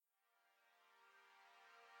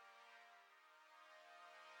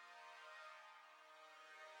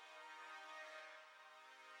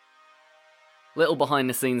Little behind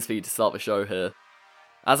the scenes for you to start the show here.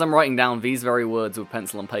 As I'm writing down these very words with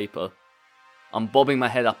pencil and paper, I'm bobbing my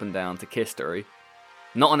head up and down to Kistery.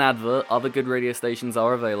 Not an advert, other good radio stations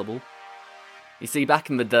are available. You see, back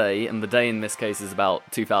in the day, and the day in this case is about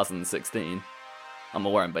 2016, I'm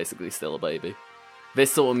aware I'm basically still a baby,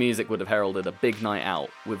 this sort of music would have heralded a big night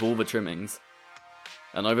out with all the trimmings.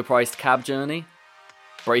 An overpriced cab journey,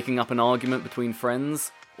 breaking up an argument between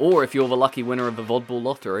friends, or if you're the lucky winner of the Vodball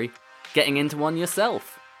lottery, getting into one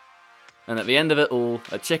yourself. And at the end of it all,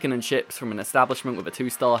 a chicken and chips from an establishment with a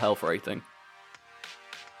 2-star health rating.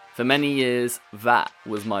 For many years, that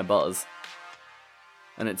was my buzz.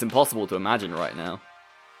 And it's impossible to imagine right now,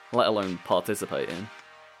 let alone participate in.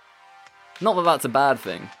 Not that that's a bad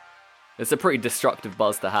thing. It's a pretty destructive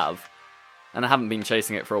buzz to have, and I haven't been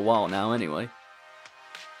chasing it for a while now anyway.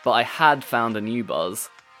 But I had found a new buzz,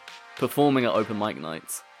 performing at open mic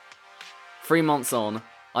nights. 3 months on,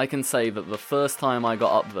 I can say that the first time I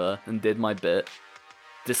got up there and did my bit,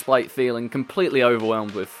 despite feeling completely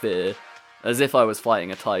overwhelmed with fear, as if I was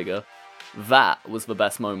fighting a tiger, that was the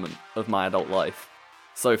best moment of my adult life.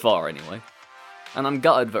 So far, anyway. And I'm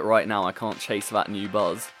gutted that right now I can't chase that new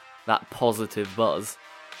buzz, that positive buzz.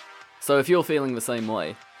 So if you're feeling the same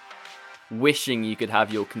way, wishing you could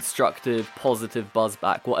have your constructive, positive buzz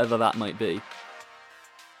back, whatever that might be,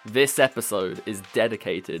 this episode is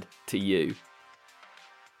dedicated to you.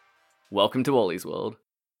 Welcome to Ollie's World.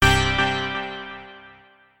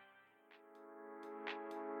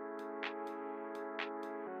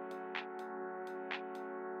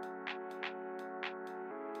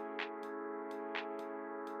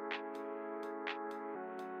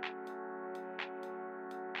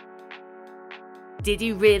 Did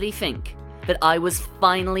you really think that I was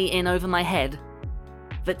finally in over my head?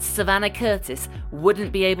 That Savannah Curtis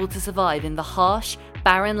wouldn't be able to survive in the harsh,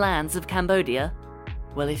 barren lands of Cambodia?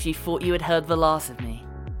 Well, if you thought you had heard the last of me,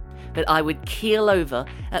 that I would keel over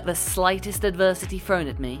at the slightest adversity thrown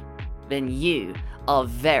at me, then you are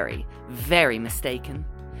very, very mistaken,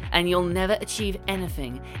 and you'll never achieve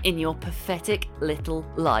anything in your pathetic little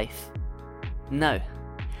life. No,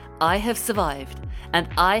 I have survived, and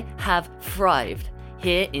I have thrived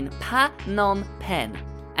here in Phnom Penh.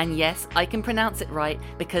 And yes, I can pronounce it right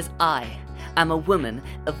because I am a woman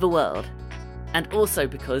of the world. And also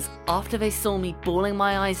because after they saw me bawling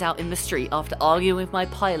my eyes out in the street after arguing with my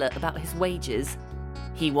pilot about his wages,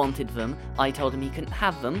 he wanted them, I told him he couldn't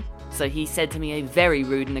have them, so he said to me a very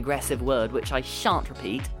rude and aggressive word which I shan't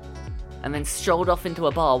repeat, and then strolled off into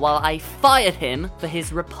a bar while I fired him for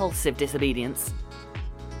his repulsive disobedience.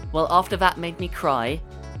 Well, after that made me cry,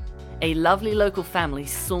 a lovely local family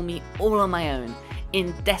saw me all on my own,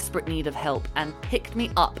 in desperate need of help, and picked me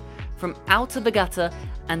up from out of the gutter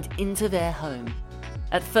and into their home.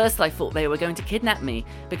 At first I thought they were going to kidnap me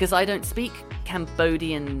because I don't speak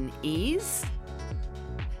Cambodianese.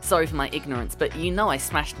 Sorry for my ignorance, but you know I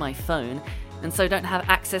smashed my phone, and so don't have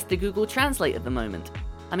access to Google Translate at the moment.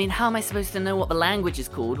 I mean, how am I supposed to know what the language is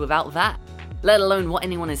called without that? Let alone what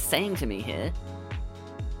anyone is saying to me here.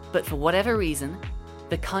 But for whatever reason,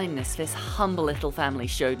 the kindness this humble little family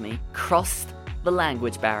showed me crossed the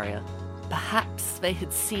language barrier. Perhaps they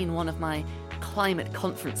had seen one of my climate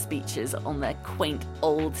conference speeches on their quaint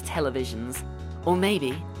old televisions. Or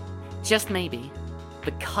maybe, just maybe,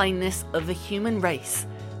 the kindness of the human race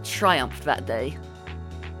triumphed that day.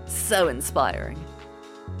 So inspiring.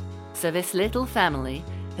 So this little family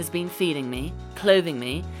has been feeding me, clothing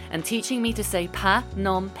me, and teaching me to say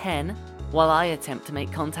Phnom Penh while I attempt to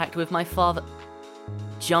make contact with my father,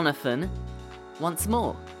 Jonathan, once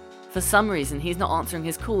more. For some reason, he's not answering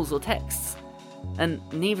his calls or texts. And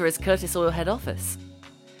neither is Curtis Oil head office.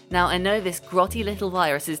 Now, I know this grotty little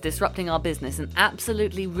virus is disrupting our business and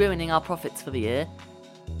absolutely ruining our profits for the year,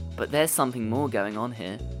 but there's something more going on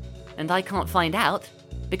here. And I can't find out,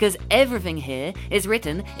 because everything here is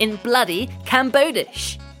written in bloody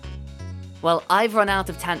Cambodish. Well, I've run out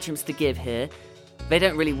of tantrums to give here. They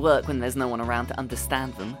don't really work when there's no one around to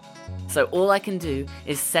understand them. So all I can do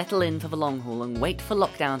is settle in for the long haul and wait for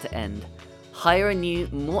lockdown to end, hire a new,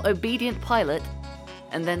 more obedient pilot,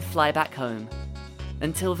 and then fly back home.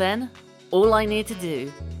 Until then, all I need to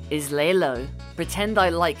do is lay low, pretend I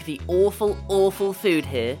like the awful, awful food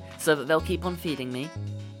here so that they'll keep on feeding me,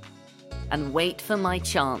 and wait for my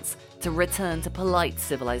chance to return to polite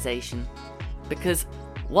civilization. Because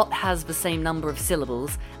what has the same number of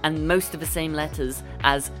syllables and most of the same letters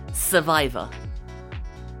as survivor?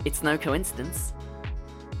 It's no coincidence.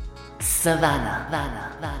 Savannah.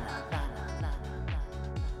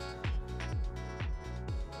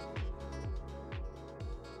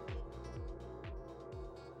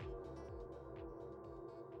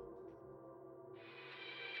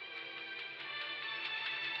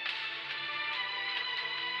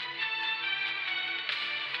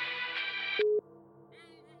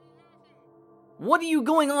 What are you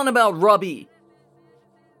going on about, Robbie?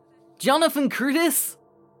 Jonathan Curtis?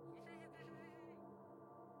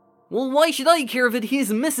 Well, why should I care that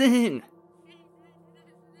he's missing?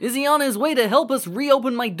 Is he on his way to help us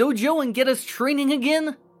reopen my dojo and get us training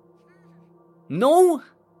again? No?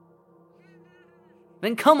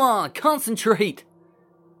 Then come on, concentrate.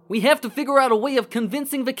 We have to figure out a way of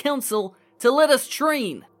convincing the council to let us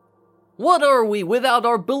train. What are we without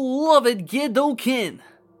our beloved Gedoken?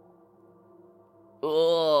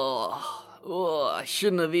 I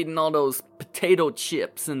shouldn't have eaten all those potato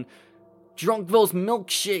chips and drunk those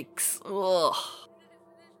milkshakes. Ugh.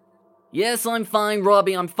 Yes, I'm fine,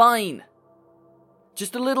 Robbie, I'm fine.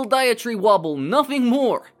 Just a little dietary wobble, nothing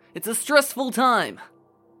more. It's a stressful time.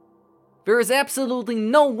 There is absolutely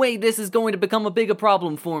no way this is going to become a bigger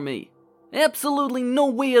problem for me. Absolutely no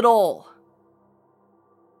way at all.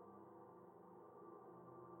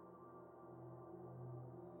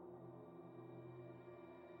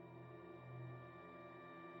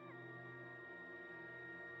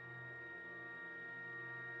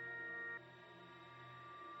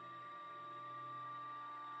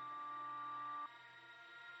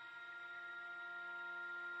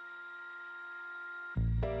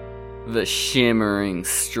 The shimmering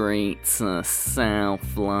streets of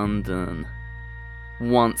South London,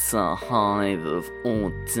 once a hive of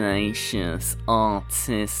audacious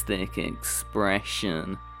artistic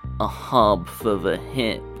expression, a hub for the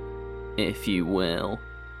hip, if you will,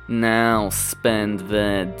 now spend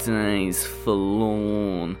their days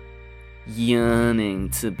forlorn, yearning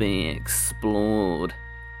to be explored,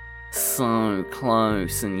 so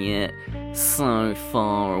close and yet so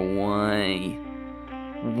far away.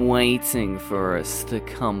 Waiting for us to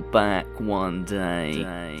come back one day,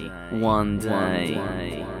 one day,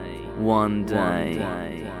 one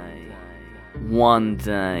day, one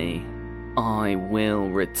day, I will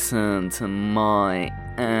return to my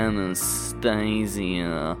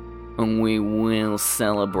Anastasia, and we will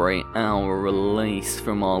celebrate our release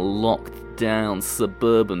from our locked down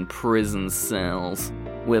suburban prison cells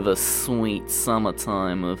with a sweet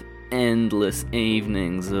summertime of endless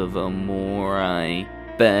evenings of amore,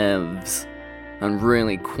 bevs, and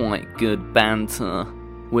really quite good banter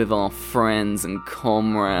with our friends and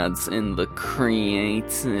comrades in the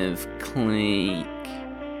Creative Clique,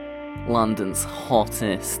 London's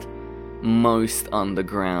hottest, most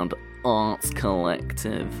underground arts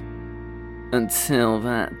collective. Until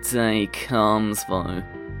that day comes, though,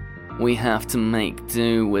 we have to make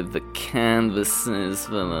do with the canvases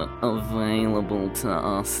that are available to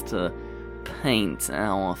us to paint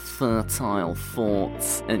our fertile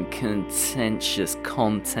thoughts and contentious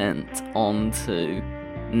content onto,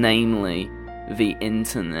 namely the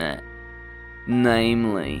internet,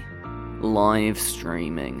 namely live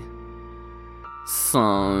streaming.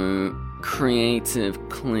 So, Creative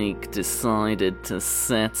Clique decided to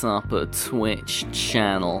set up a Twitch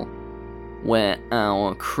channel where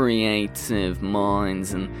our creative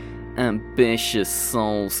minds and ambitious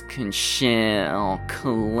souls can share our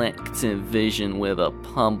collective vision with a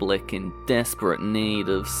public in desperate need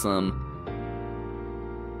of some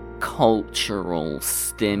cultural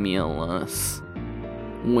stimulus.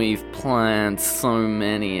 We've planned so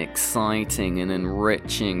many exciting and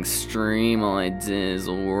enriching stream ideas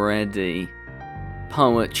already.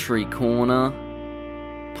 Poetry corner,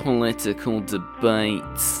 political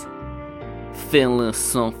debates,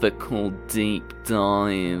 philosophical deep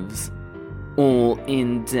dives, all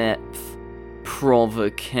in-depth,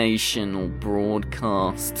 provocational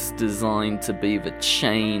broadcasts designed to be the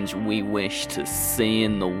change we wish to see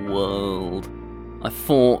in the world. I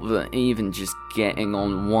thought that even just getting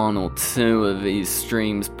on one or two of these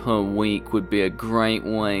streams per week would be a great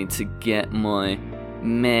way to get my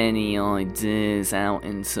many ideas out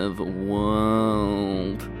into the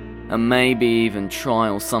world. And maybe even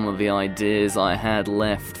trial some of the ideas I had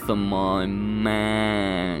left for my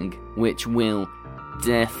mag, which will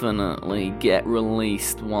definitely get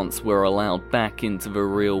released once we're allowed back into the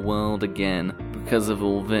real world again. Because of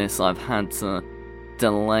all this, I've had to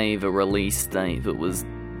delay the release date that was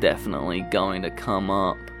definitely going to come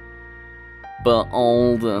up. But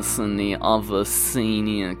Aldous and the other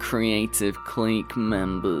senior Creative Clique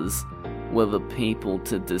members were the people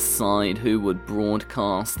to decide who would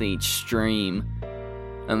broadcast each stream,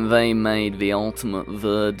 and they made the ultimate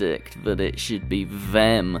verdict that it should be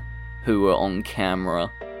them who were on camera.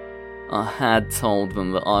 I had told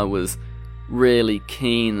them that I was really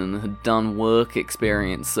keen and had done work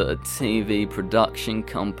experience at a TV production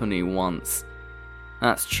company once.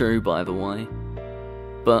 That's true, by the way.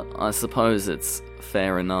 But I suppose it's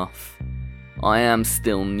fair enough. I am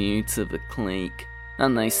still new to the clique,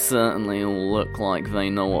 And they certainly all look like they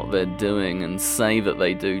know what they're doing and say that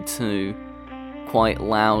they do too, quite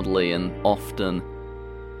loudly and often.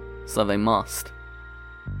 So they must.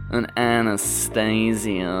 And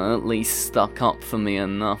Anastasia at least stuck up for me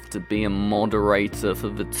enough to be a moderator for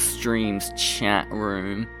the stream's chat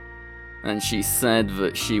room. And she said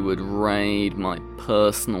that she would raid my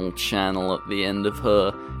personal channel at the end of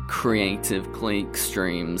her Creative Clique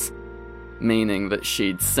streams, meaning that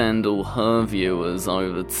she'd send all her viewers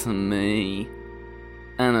over to me.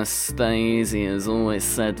 Anastasia's always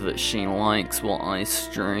said that she likes what I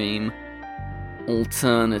stream.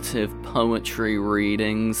 Alternative poetry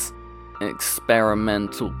readings,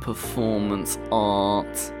 experimental performance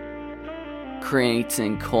art,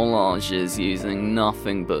 creating collages using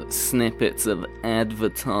nothing but snippets of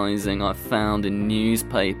advertising I found in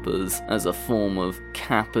newspapers as a form of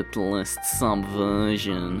capitalist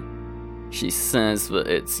subversion. She says that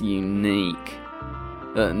it's unique,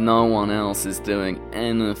 that no one else is doing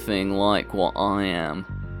anything like what I am,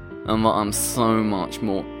 and that I'm so much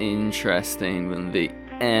more interesting than the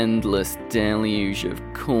endless deluge of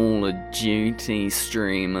Call of Duty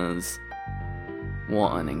streamers.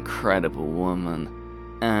 What an incredible woman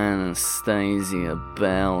Anastasia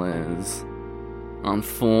Bell is.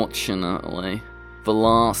 Unfortunately, the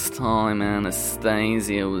last time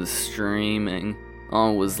Anastasia was streaming, I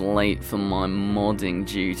was late for my modding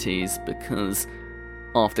duties because,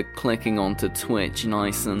 after clicking onto Twitch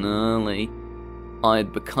nice and early, I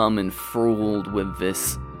had become enthralled with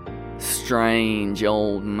this strange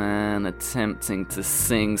old man attempting to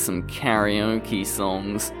sing some karaoke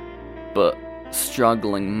songs, but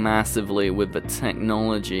struggling massively with the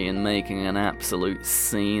technology and making an absolute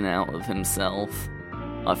scene out of himself.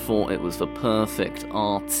 I thought it was the perfect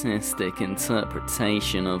artistic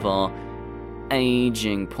interpretation of our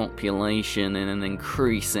aging population in an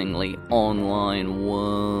increasingly online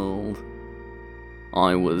world.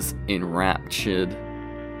 I was enraptured.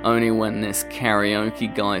 Only when this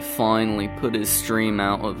karaoke guy finally put his stream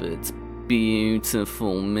out of its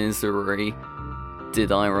beautiful misery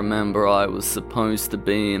did I remember I was supposed to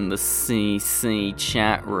be in the CC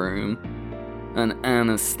chat room, and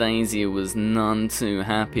Anastasia was none too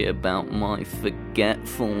happy about my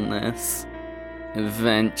forgetfulness.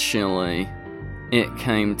 Eventually, it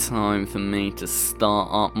came time for me to start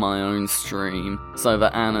up my own stream so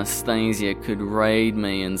that Anastasia could raid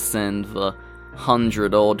me and send the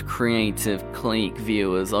 100-odd Creative Clique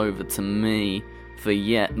viewers over to me for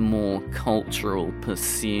yet more cultural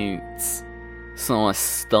pursuits. So I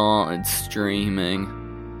started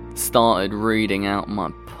streaming, started reading out my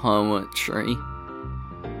poetry,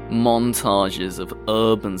 montages of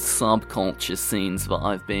urban subculture scenes that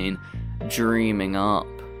I've been dreaming up,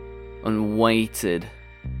 and waited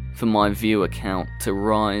for my viewer count to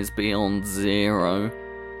rise beyond 0.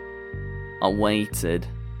 I waited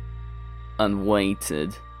and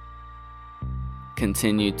waited,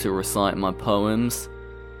 continued to recite my poems,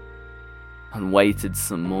 and waited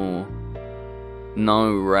some more.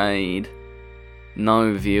 No raid,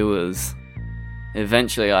 no viewers.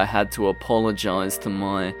 Eventually I had to apologize to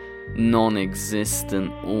my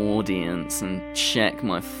non-existent audience and check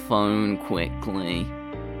my phone quickly.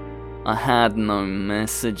 I had no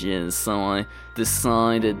messages, so I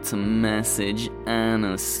decided to message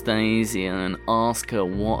Anastasia and ask her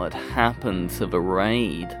what had happened to the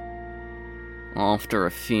raid. After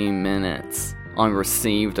a few minutes, I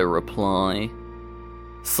received a reply.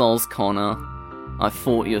 Soz Connor, I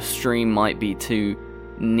thought your stream might be too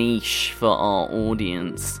niche for our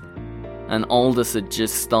audience, and Aldous had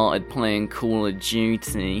just started playing Call of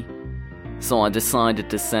Duty, so I decided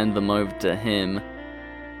to send them over to him.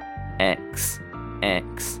 XX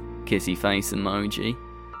kissy face emoji.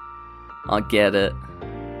 I get it.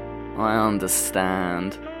 I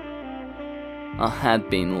understand. I had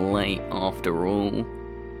been late after all.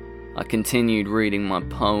 I continued reading my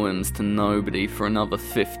poems to nobody for another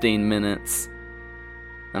 15 minutes,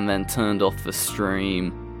 and then turned off the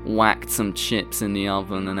stream, whacked some chips in the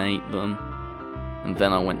oven and ate them, and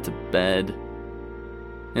then I went to bed.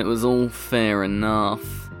 It was all fair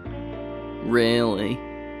enough. Really.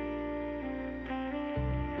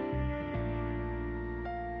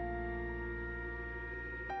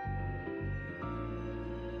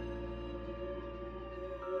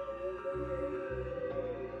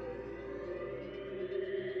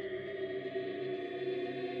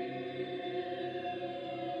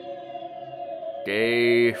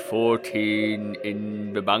 Day 14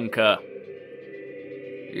 in the bunker.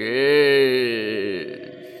 Yes.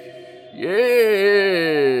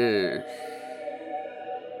 Yes.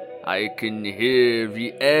 I can hear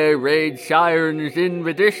the air raid sirens in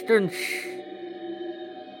the distance.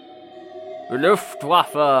 The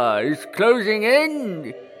Luftwaffe is closing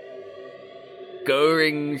in.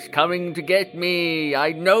 Goring's coming to get me.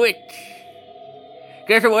 I know it.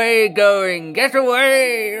 Get away, Goring. Get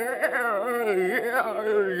away.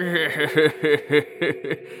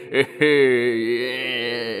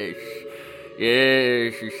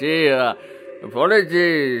 Yes, you see,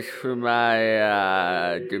 apologies for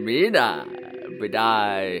my demeanor, but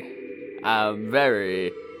I am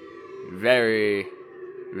very, very,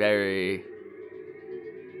 very...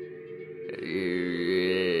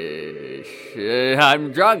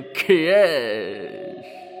 I'm drunk, yes.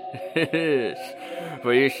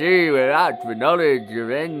 For you see, without the knowledge of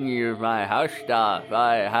any of my house staff,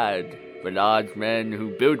 I had the large men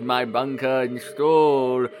who built my bunker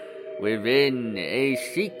installed within a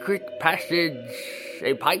secret passage,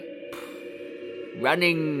 a pipe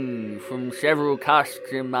running from several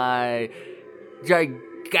casks in my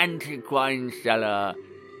gigantic wine cellar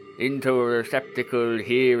into a receptacle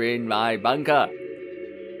here in my bunker.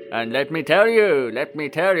 And let me tell you,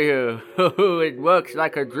 it works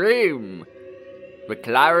like a dream. The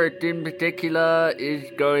claret in particular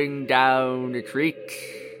is going down a treat.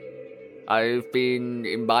 I've been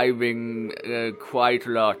imbibing quite a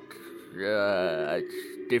lot.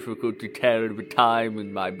 It's difficult to tell the time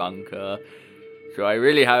in my bunker, so I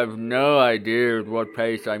really have no idea at what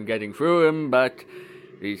pace I'm getting through them, but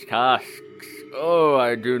these casks, oh,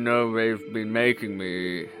 I do know they've been making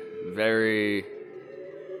me very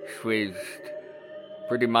swizzed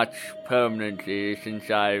pretty much permanently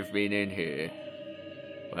since I've been in here.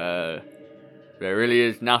 Well, there really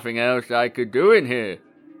is nothing else I could do in here.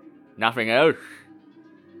 Nothing else.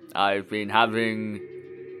 I've been having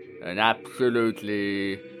an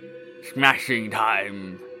absolutely smashing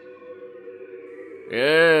time.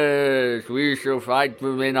 Yes, we shall fight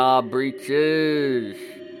them in our breeches.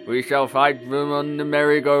 We shall fight them on the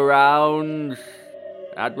merry-go-rounds.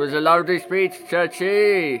 That was a lovely speech,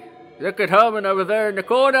 Churchy. Look at Herman over there in the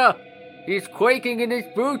corner. He's quaking in his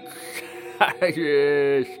boots.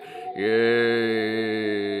 Yes,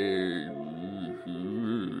 yes.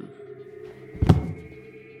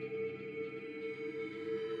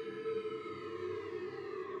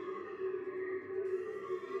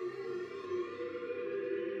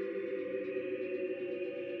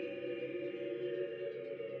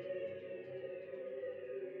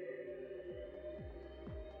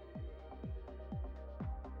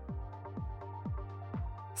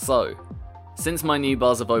 So, since my new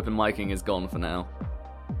buzz of open micing is gone for now,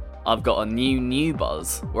 I've got a new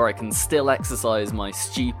buzz where I can still exercise my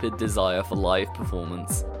stupid desire for live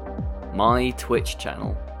performance. My Twitch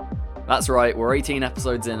channel. That's right, we're 18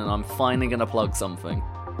 episodes in and I'm finally gonna plug something.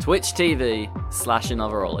 Twitch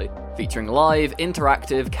TV/AnotherOllie, featuring live,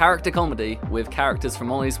 interactive character comedy with characters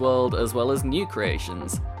from Ollie's World as well as new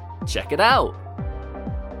creations. Check it out!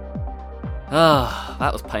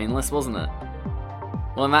 That was painless, wasn't it?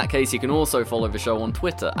 Well, in that case, you can also follow the show on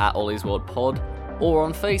Twitter at Ollie's World Pod, or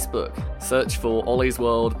on Facebook. Search for Ollie's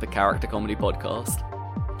World, the character comedy podcast.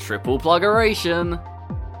 Triple pluggeration!